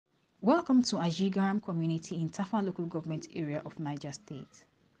Welcome to Azhi Garam community in Tafa local government area of Niger State.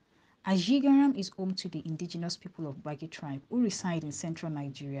 Azhi Garam is home to the indigenous people of Bagi tribe who reside in central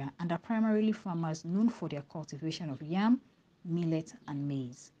Nigeria and are primarily farmers known for their cultivation of yam, millet, and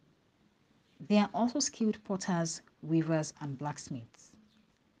maize. They are also skilled potters, weavers, and blacksmiths.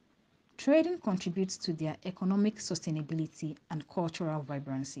 Trading contributes to their economic sustainability and cultural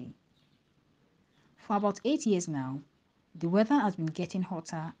vibrancy. For about 8 years now, the weather has been getting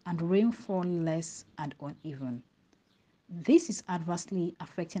hotter and rainfall less and uneven. This is adversely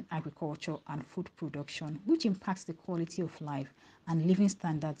affecting agriculture and food production, which impacts the quality of life and living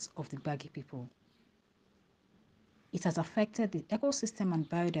standards of the Bagi people. It has affected the ecosystem and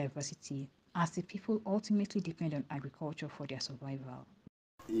biodiversity as the people ultimately depend on agriculture for their survival.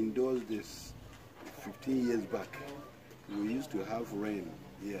 In those days, 15 years back, we used to have rain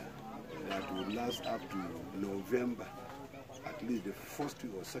here that would last up to November. At least the first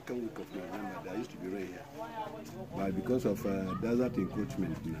week or second week of November, there used to be rain here. But because of desert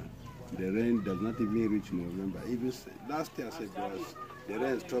encroachment now, the rain does not even reach November. Even last year, I said the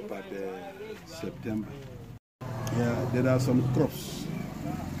rain stopped at September. Yeah, there are some crops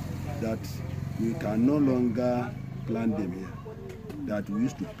that we can no longer plant them here, that we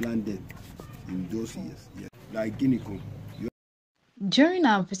used to plant them in those years, yeah. Like guinea corn. During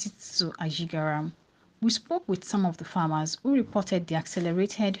our visit to Azhi Garam, we spoke with some of the farmers who reported the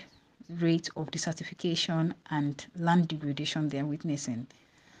accelerated rate of desertification and land degradation they are witnessing.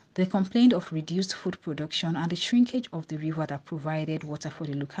 They complained of reduced food production and the shrinkage of the river that provided water for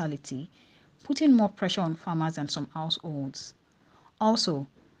the locality, putting more pressure on farmers and some households. Also,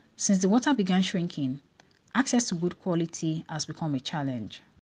 since the water began shrinking, access to good quality has become a challenge.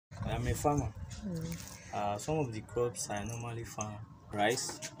 I'm a farmer. Some of the crops I normally farm: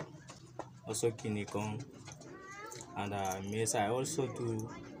 rice, also guinea corn, and maize. I also do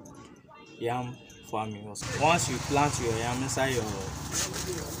yam farming. Once you plant your yam inside your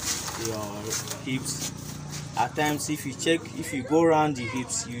hips, at times if you go around the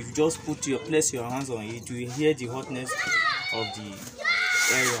hips, you just place your hands on it, you hear the hotness of the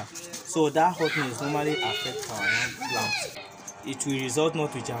area. So that hotness normally affects our yam plants. It will result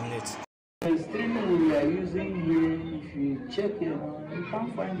not to germinate. The stream we are using here, if you check here, you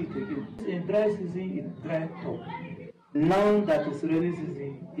can't find it again. In dry season, it dry up. Now that it's rainy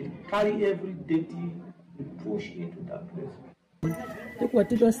season, it carry every dirty and push into that place.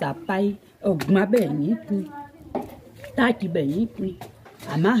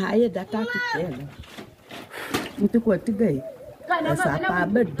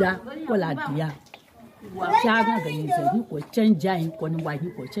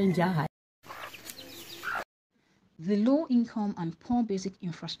 The low income and poor basic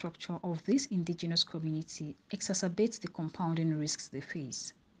infrastructure of this indigenous community exacerbates the compounding risks they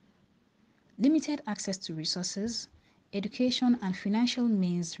face. Limited access to resources, education, and financial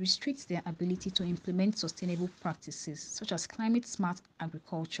means restricts their ability to implement sustainable practices such as climate-smart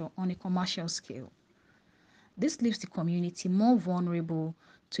agriculture on a commercial scale. This leaves the community more vulnerable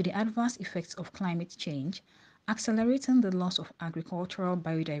to the adverse effects of climate change, accelerating the loss of agricultural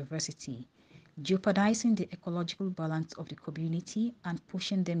biodiversity, jeopardizing the ecological balance of the community and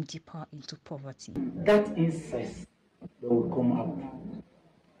pushing them deeper into poverty. That insects that will come out.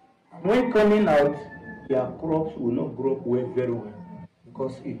 When coming out, their crops will not grow very well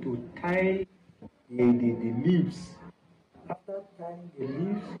because it will tie the leaves. After tying the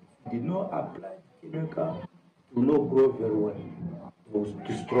leaves, if you did not apply chemical, it will not grow very well. It will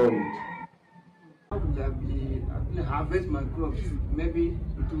destroy it. How would I harvest my crops? Maybe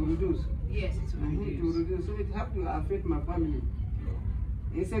it will reduce. Yes, it will reduce. It will reduce. So it have to affect my family.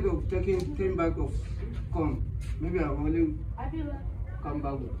 Instead of taking 10 bags of corn, maybe I will only come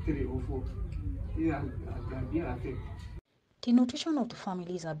back with 3 or 4. Yeah, I'll be affected. The nutrition of the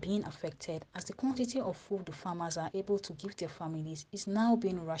families are being affected as the quantity of food the farmers are able to give their families is now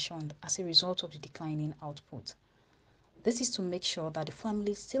being rationed as a result of the declining output. This is to make sure that the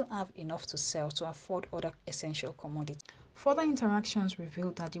families still have enough to sell to afford other essential commodities. Further interactions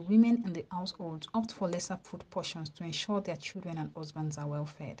revealed that the women in the households opt for lesser food portions to ensure their children and husbands are well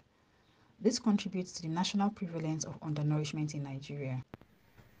fed. This contributes to the national prevalence of undernourishment in Nigeria.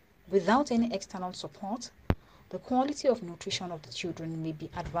 Without any external support, the quality of nutrition of the children may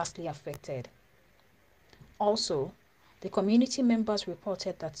be adversely affected. Also, the community members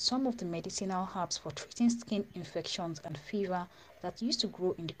reported that some of the medicinal herbs for treating skin infections and fever that used to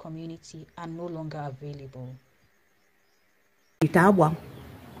grow in the community are no longer available.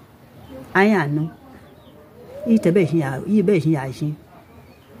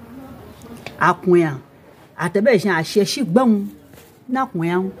 na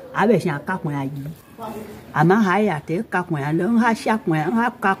kwen a be sha ka kwen yi ama ha ya te ka kwen lo ha sha kwen ha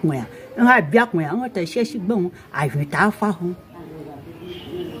ka kwen ha bia kwen ha te she shi gbon a ju ta fa ho.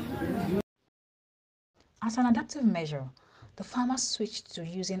 As an adaptive measure, the farmers switched to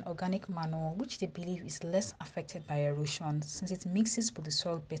using organic manure, which they believe is less affected by erosion since it mixes with the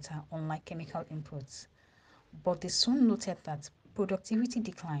soil better, unlike chemical inputs. But they soon noted that productivity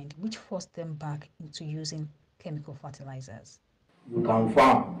declined, which forced them back into using chemical fertilizers. You can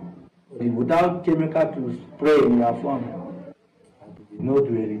farm, but without chemical to spray in your farm, you not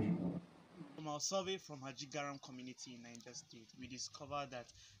do anything. From our survey from Azhi Garam community in Niger State, we discovered that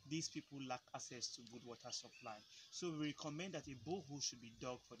these people lack access to good water supply. So we recommend that a borehole should be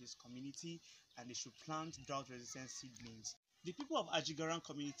dug for this community and they should plant drought-resistant seedlings. The people of Azhi Garam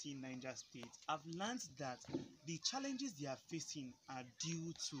community in Niger State have learned that the challenges they are facing are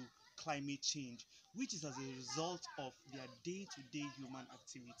due to climate change, which is as a result of their day-to-day human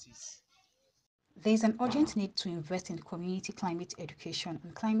activities. There is an urgent need to invest in community climate education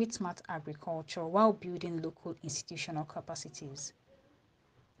and climate-smart agriculture while building local institutional capacities.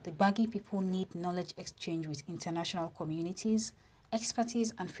 The Gbagi people need knowledge exchange with international communities,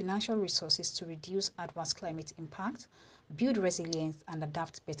 expertise and financial resources to reduce adverse climate impact, build resilience and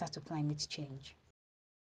adapt better to climate change.